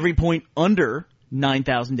 Every point under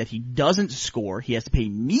 9,000 that he doesn't score, he has to pay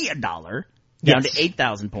me $1 down to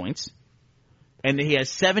 8,000 points. And he has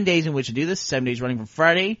 7 days in which to do this. 7 days running from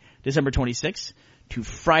Friday, December 26th to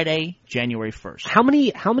Friday, January 1st. How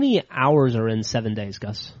many hours are in 7 days,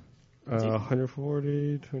 Gus?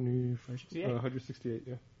 140, 25, 168,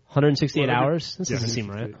 yeah. 168 hours? This doesn't seem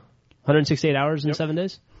right. 168 hours in 7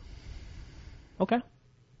 days? Okay.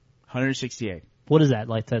 168. What is that?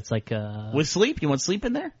 Like, that's like, with sleep? You want sleep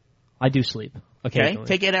in there? I do sleep. Okay.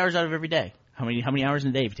 Take 8 hours out of every day. How many hours in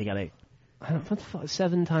a day if you take out 8? I don't know,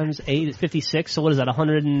 7 times 8 is 56, so what is that,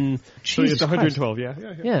 100 and... So it's 112, yeah.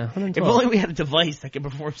 Yeah, 112. If only we had a device that could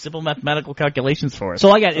perform simple mathematical calculations for us. So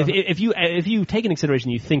I got, if you take into consideration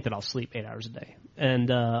you think that I'll sleep 8 hours a day, and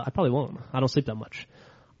I probably won't. I don't sleep that much.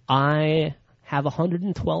 I have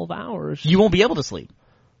 112 hours. You won't be able to sleep.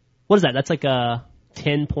 What is that? That's like 10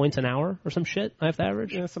 points an hour or some shit I have to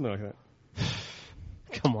average? Yeah, something like that.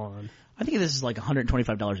 Come on. I think this is like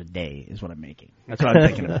 $125 a day is what I'm making. That's what I'm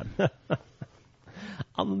thinking about.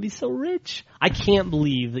 I'm going to be so rich. I can't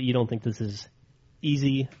believe that you don't think this is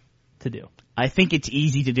easy to do. I think it's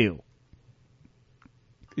easy to do.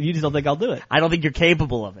 You just don't think I'll do it. I don't think you're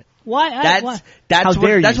capable of it. Why? That's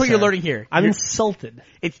what you're learning here. I'm insulted.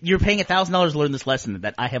 You're paying $1,000 to learn this lesson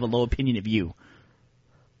that I have a low opinion of you.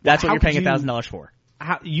 That's what you're paying $1,000 for.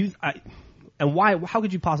 And why? How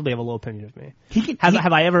could you possibly have a low opinion of me?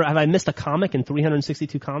 Have I missed a comic in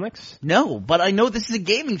 362 comics? No, but I know this is a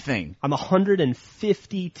gaming thing. I'm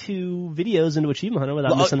 152 videos into Achievement Hunter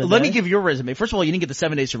without missing a day. Let me give your resume. First of all, you didn't get the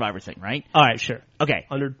 7-day survivor thing, right? All right, sure. Okay.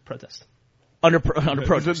 Under protest. Under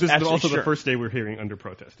protest. This is also the first day we're hearing under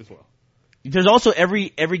protest as well. There's also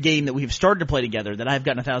every game that we've started to play together that I've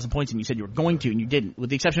gotten 1,000 points and you said you were going to and you didn't,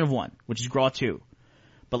 with the exception of one, which is Graw 2.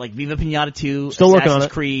 But like Viva Pinata 2, Still working Assassin's on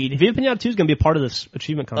it. Creed. Viva Pinata 2 is going to be a part of this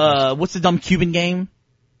achievement contest. What's the dumb Cuban game?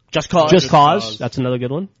 Just Cause. Just Cause. That's another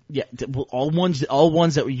good one. Yeah, all ones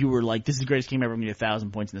that you were like, this is the greatest game ever, I'm going to get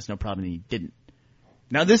 1,000 points and there's no problem, and you didn't.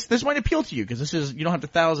 Now this might appeal to you because you don't have to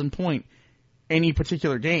 1,000 point any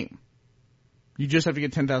particular game. You just have to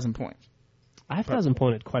get 10,000 points. I have 1,000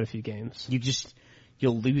 pointed quite a few games.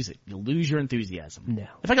 You'll lose it. You'll lose your enthusiasm. No.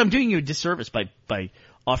 In fact, I'm doing you a disservice by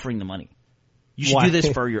offering the money. You should do this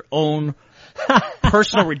for your own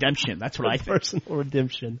personal redemption. That's what I think. Personal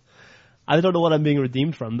redemption. I don't know what I'm being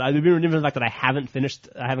redeemed from. I've been redeemed from the fact that I haven't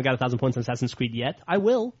got 1,000 points on Assassin's Creed yet. I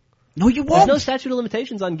will. No, you won't. There's no statute of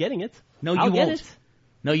limitations on getting it. No, you I'll won't. Get it.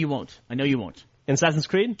 No, you won't. I know you won't. In Assassin's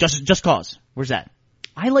Creed? Just Cause. Where's that?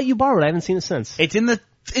 I let you borrow it. I haven't seen it since. It's in the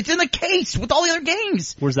case with all the other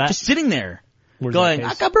games. Where's that? Just sitting there. Where's going,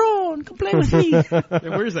 cabron, come play with me.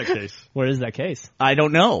 Where is that case? Where is that case? I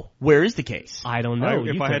don't know. Where is the case? I don't know.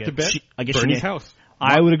 If I had to bet, I guess Burnie's house.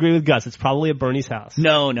 I would agree with Gus. It's probably at Burnie's house.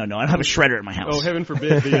 No. I don't have a shredder at my house. Oh, heaven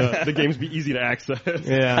forbid the games be easy to access.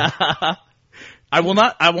 Yeah. I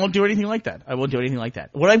won't do anything like that.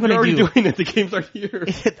 What I'm going to do... You're already doing it. The games are here.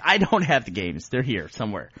 I don't have the games. They're here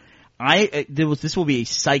somewhere. This will be a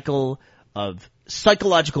cycle of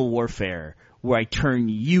psychological warfare where I turn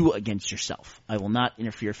you against yourself. I will not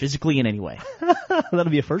interfere physically in any way.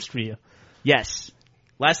 That'll be a first for you. Yes.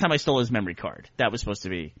 Last time I stole his memory card. That was supposed to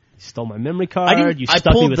be... You stole my memory card. You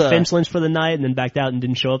stuck me with Finch Lynch for the night and then backed out and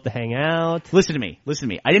didn't show up to hang out. Listen to me.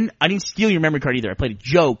 I didn't steal your memory card either. I played a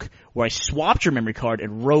joke where I swapped your memory card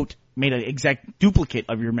and wrote made an exact duplicate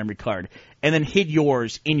of your memory card, and then hid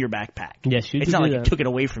yours in your backpack. Yes, you It's did not do like that. it took it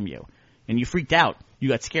away from you, and you freaked out. You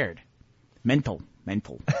got scared. Mental.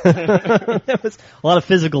 There was a lot of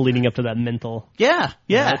physical leading up to that mental. Yeah.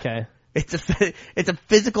 Okay. It's a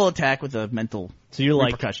physical attack with a mental. So you're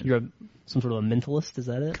like, repercussion. you're some sort of a mentalist, is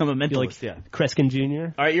that it? I'm a mentalist, You're like yeah. Kreskin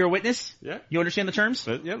Jr.? All right, you're a witness? Yeah. You understand the terms?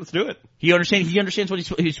 But, yeah, let's do it. He understands what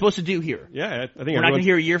he's supposed to do here. Yeah, I think We're not going to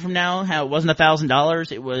hear a year from now how it wasn't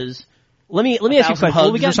 $1,000. It was. Let me ask you a 1,000 question.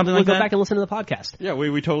 hugs We got, or something we'll like go that? back and listen to the podcast. Yeah,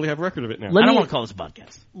 we totally have a record of it now. I don't want to call this a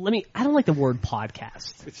podcast. I don't like the word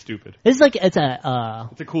podcast. It's stupid. It's like, it's a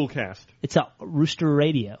cool cast. a Rooster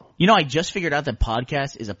Radio. You know, I just figured out that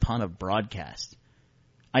podcast is a pun of broadcast.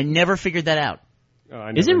 I never figured that out.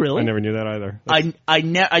 Is it really? I never knew that either. I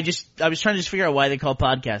was trying to just figure out why they call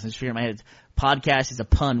podcast. I just figured in my head, podcast is a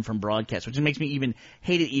pun from broadcast, which makes me even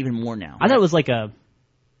hate it even more now. I thought it was like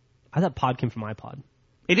I thought pod came from iPod.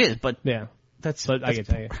 It is, but Yeah. But I can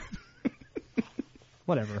tell you.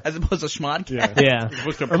 Whatever. as opposed to schmodcast. Yeah. Yeah. As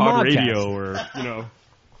opposed to Or pod modcast. radio or.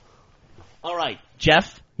 All right,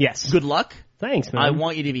 Geoff. Yes. Good luck. Thanks, man. I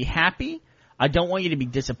want you to be happy. I don't want you to be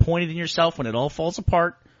disappointed in yourself when it all falls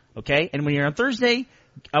apart. Okay, and when you're on Thursday,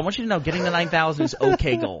 I want you to know getting the 9,000 is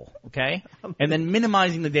okay goal. Okay, and then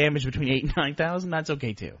minimizing the damage between 8 and 9,000, that's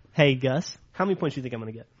okay too. Hey, Gus, how many points do you think I'm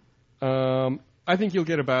going to get? I think you'll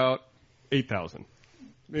get about 8,000.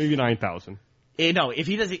 Maybe 9,000. No, if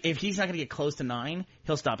he's not going to get close to 9,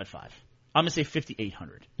 he'll stop at 5. I'm going to say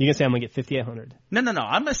 5,800. You're going to say I'm going to get 5,800. No.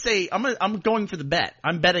 I'm going to say I'm going for the bet.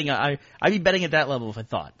 I'm betting. I'd be betting at that level if I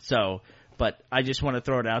thought so. But I just want to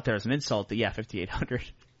throw it out there as an insult that 5,800,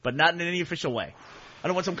 but not in any official way. I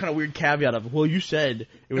don't want some kind of weird caveat of, well, you said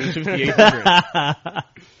it was 5,800.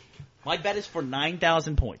 My bet is for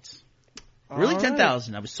 9,000 points. Really,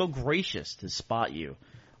 10,000. I was so gracious to spot you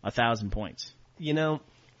 1,000 points. You know,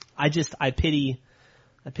 I pity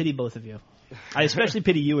both of you. I especially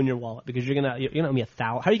pity you and your wallet because you're gonna owe me 1,000.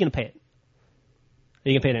 How are you gonna pay it? Are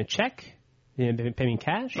you gonna pay it in a check? Are you gonna pay me in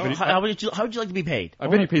cash? Oh, how would you like to be paid? I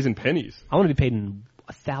bet he pays in pennies. I want to be paid in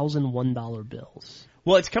 $1,001 bills.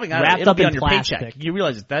 Well, it's coming out. Wrapped It'll up be in on your plastic. paycheck. You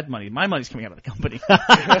realize that my money's coming out of the company.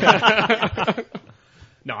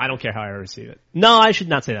 No, I don't care how I receive it. No, I should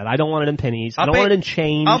not say that. I don't want it in pennies. I don't want it in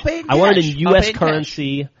change. I'll pay it in I want it cash. in I'll U.S. pay it in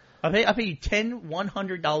currency. I'll pay you 10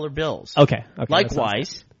 $100 bills. Okay.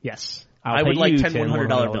 Likewise, Yes. I would like 10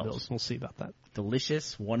 $100 bills. We'll see about that.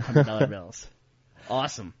 delicious $100 bills.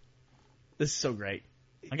 Awesome. This is so great.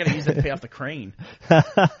 I gotta use that to pay off the crane.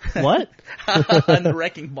 What? And the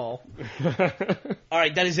wrecking ball. All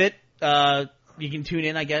right, that is it. You can tune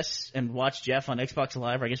in, I guess, and watch Geoff on Xbox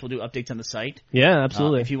Live. Or I guess we'll do updates on the site. Yeah,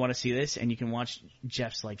 absolutely. If you want to see this, and you can watch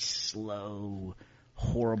Jeff's slow,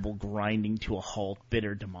 horrible grinding to a halt,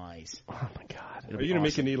 bitter demise. Oh my god! Are you gonna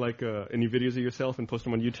make any any videos of yourself and post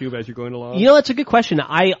them on YouTube as you're going along? You know, that's a good question.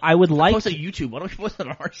 I would like post on YouTube. Why don't we post on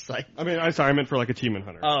our site? I mean, I'm sorry, I meant for Achievement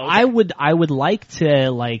Hunter. Oh, okay. I would like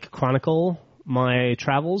to chronicle my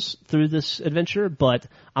travels through this adventure, but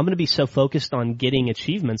I'm going to be so focused on getting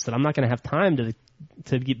achievements that I'm not going to have time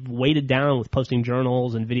to get weighted down with posting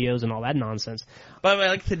journals and videos and all that nonsense. By the way, I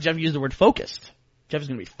like that Geoff used the word focused. Jeff is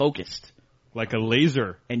going to be focused. Like a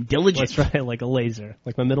laser. And diligent. That's right, like a laser,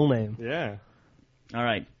 like my middle name. Yeah. All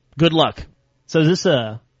right. Good luck. So is this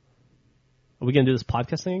are we going to do this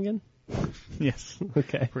podcast thing again? Yes.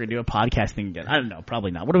 Okay. We're going to do a podcast thing again. I don't know.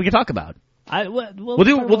 Probably not. What are we going to talk about? We'll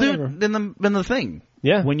do whatever. then the thing.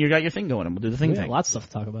 Yeah. When you got your thing going, and we'll do the thing. Lots of stuff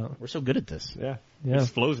to talk about. We're so good at this. Yeah. Yeah. It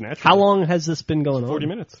just flows naturally. How long has this been going on? 40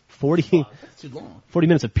 minutes. 40 That's too long. 40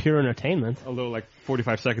 minutes of pure entertainment. Although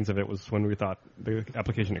 45 seconds of it was when we thought the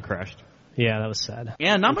application had crashed. Yeah, that was sad.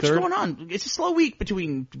 Yeah, not much Third? going on. It's a slow week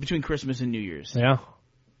between Christmas and New Year's. Yeah.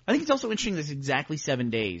 I think it's also interesting that it's exactly 7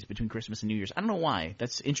 days between Christmas and New Year's. I don't know why.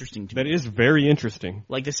 That's interesting to me. That is very interesting.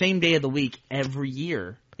 Like the same day of the week every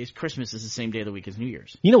year is Christmas is the same day of the week as New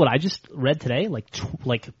Year's. You know what I just read today?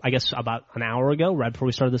 I guess about an hour ago, right before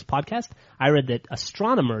we started this podcast, I read that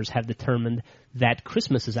astronomers have determined that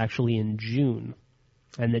Christmas is actually in June,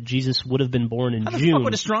 and that Jesus would have been born in How the June. fuck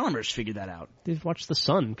would astronomers figure that out? They've watched the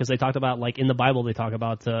sun, because they talked about, in the Bible, they talk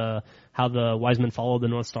about how the wise men followed the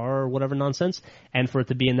North Star or whatever nonsense, and for it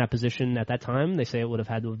to be in that position at that time, they say it would have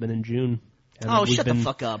had to have been in June. And Oh, shut the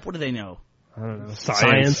fuck up. What do they know? I don't know.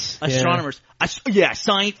 Science. Yeah. Astronomers.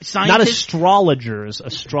 Scientists. Not astrologers,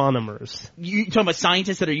 astronomers. You talking about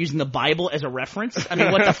scientists that are using the Bible as a reference? I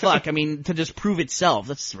mean, what the fuck? I mean, to just prove itself.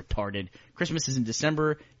 That's retarded. Christmas is in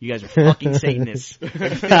December. You guys are fucking Satanists.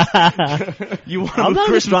 You want I'm not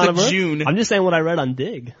an Christmas astronomer. in June. I'm just saying what I read on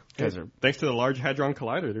Dig. You guys are, Thanks to the Large Hadron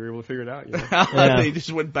Collider, they were able to figure it out. You know? Yeah. They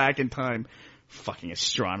just went back in time. Fucking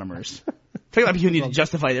astronomers. Talk about people who need to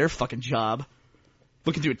justify their fucking job.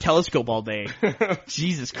 Looking through a telescope all day.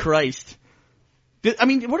 Jesus Christ. I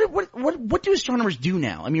mean, what do astronomers do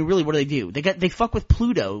now? I mean, really, what do? They fuck with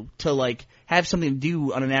Pluto to like have something to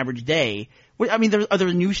do on an average day. I mean, are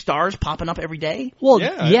there new stars popping up every day? Well,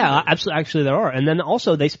 yeah, absolutely. Actually, there are. And then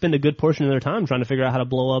also, they spend a good portion of their time trying to figure out how to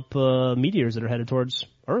blow up meteors that are headed towards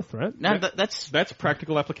Earth, right? Now, that's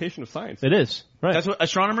practical application of science. It is, right? That's what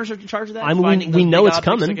astronomers are in charge of that. I mean, we know it's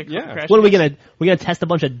coming. Yeah. What are we gonna test a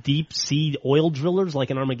bunch of deep sea oil drillers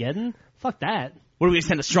like in Armageddon? Fuck that. What are we gonna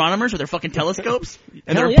send astronomers with their fucking telescopes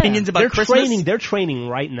and Hell their yeah. opinions about they're Christmas? They're training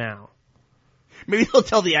right now. Maybe they'll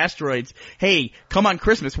tell the asteroids, "Hey, come on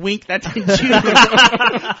Christmas, wink. That's in June."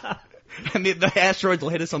 And the asteroids will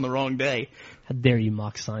hit us on the wrong day. How dare you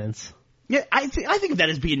mock science? Yeah, I think of that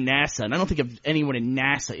as being NASA, and I don't think of anyone in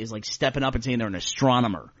NASA is like stepping up and saying they're an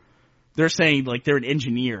astronomer. They're saying like they're an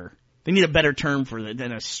engineer. They need a better term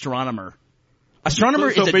than astronomer. Astronomer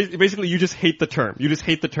so is basically you just hate the term. You just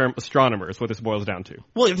hate the term astronomer is what this boils down to.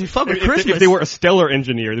 Well, if you fuck with Christmas... If they were a stellar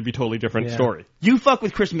engineer, it'd be a totally different story. You fuck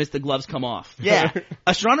with Christmas, the gloves come off. Yeah.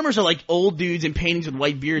 Astronomers are like old dudes in paintings with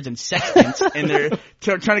white beards and sextants, and they're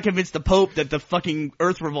trying to convince the Pope that the fucking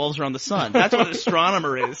Earth revolves around the sun. That's what an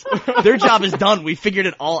astronomer is. Their job is done. We figured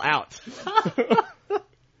it all out.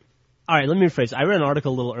 All right, let me rephrase. I read an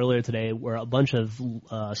article a little earlier today where a bunch of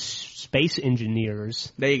space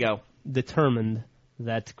engineers... There you go. Determined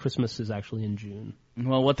that Christmas is actually in June.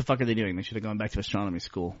 Well, what the fuck are they doing? They should have gone back to astronomy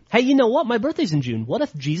school. Hey, you know what? My birthday's in June. What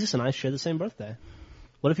if Jesus and I share the same birthday?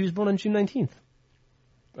 What if he was born on June 19th?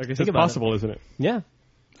 I guess it's possible, isn't it? Yeah.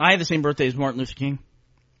 I have the same birthday as Martin Luther King.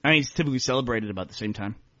 I mean, it's typically celebrated about the same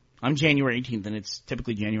time. I'm January 18th, and it's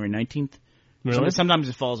typically January 19th. Really? Sometimes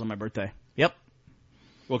it falls on my birthday. Yep.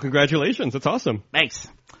 Well, congratulations. That's awesome. Thanks.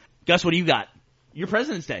 Gus, what do you got? Your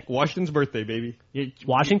President's Day. Washington's birthday, baby.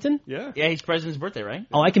 Washington? Yeah. Yeah, he's President's birthday, right?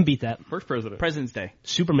 Oh, I can beat that. First president. President's Day.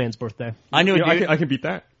 Superman's birthday. I knew it, dude. I can beat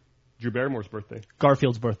that. Drew Barrymore's birthday.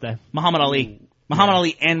 Garfield's birthday. Muhammad Ali. Muhammad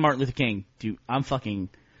Ali and Martin Luther King. Dude, I'm fucking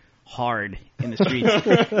hard in the streets.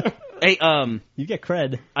 Hey, you get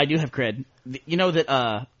cred. I do have cred. You know that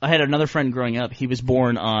I had another friend growing up. He was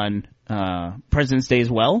born on President's Day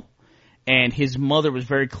as well, and his mother was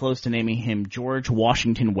very close to naming him George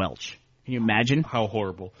Washington Welch. Can you imagine? How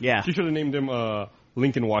horrible. Yeah. She should have named him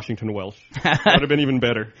Lincoln Washington Welch. That would have been even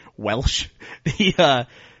better. Welsh. I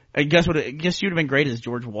guess you'd have been great as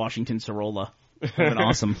George Washington Sorolla. That would have been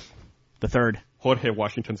awesome. The third. Jorge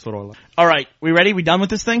Washington Sorolla. All right. We ready? We done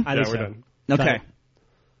with this thing? I think we're so. done. Okay.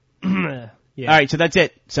 Yeah. All right. So that's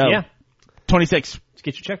it. So Yeah. 26. Let's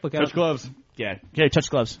get your checkbook out. Touch gloves. Yeah. Okay.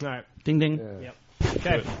 Touch gloves. All right. Ding ding. Yeah. Yep.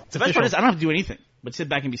 Okay. The best part is I don't have to do anything but sit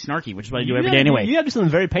back and be snarky, which is what I do every day anyway. You have to do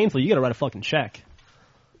something very painful. You got to write a fucking check.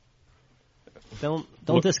 Don't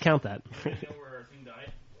discount that.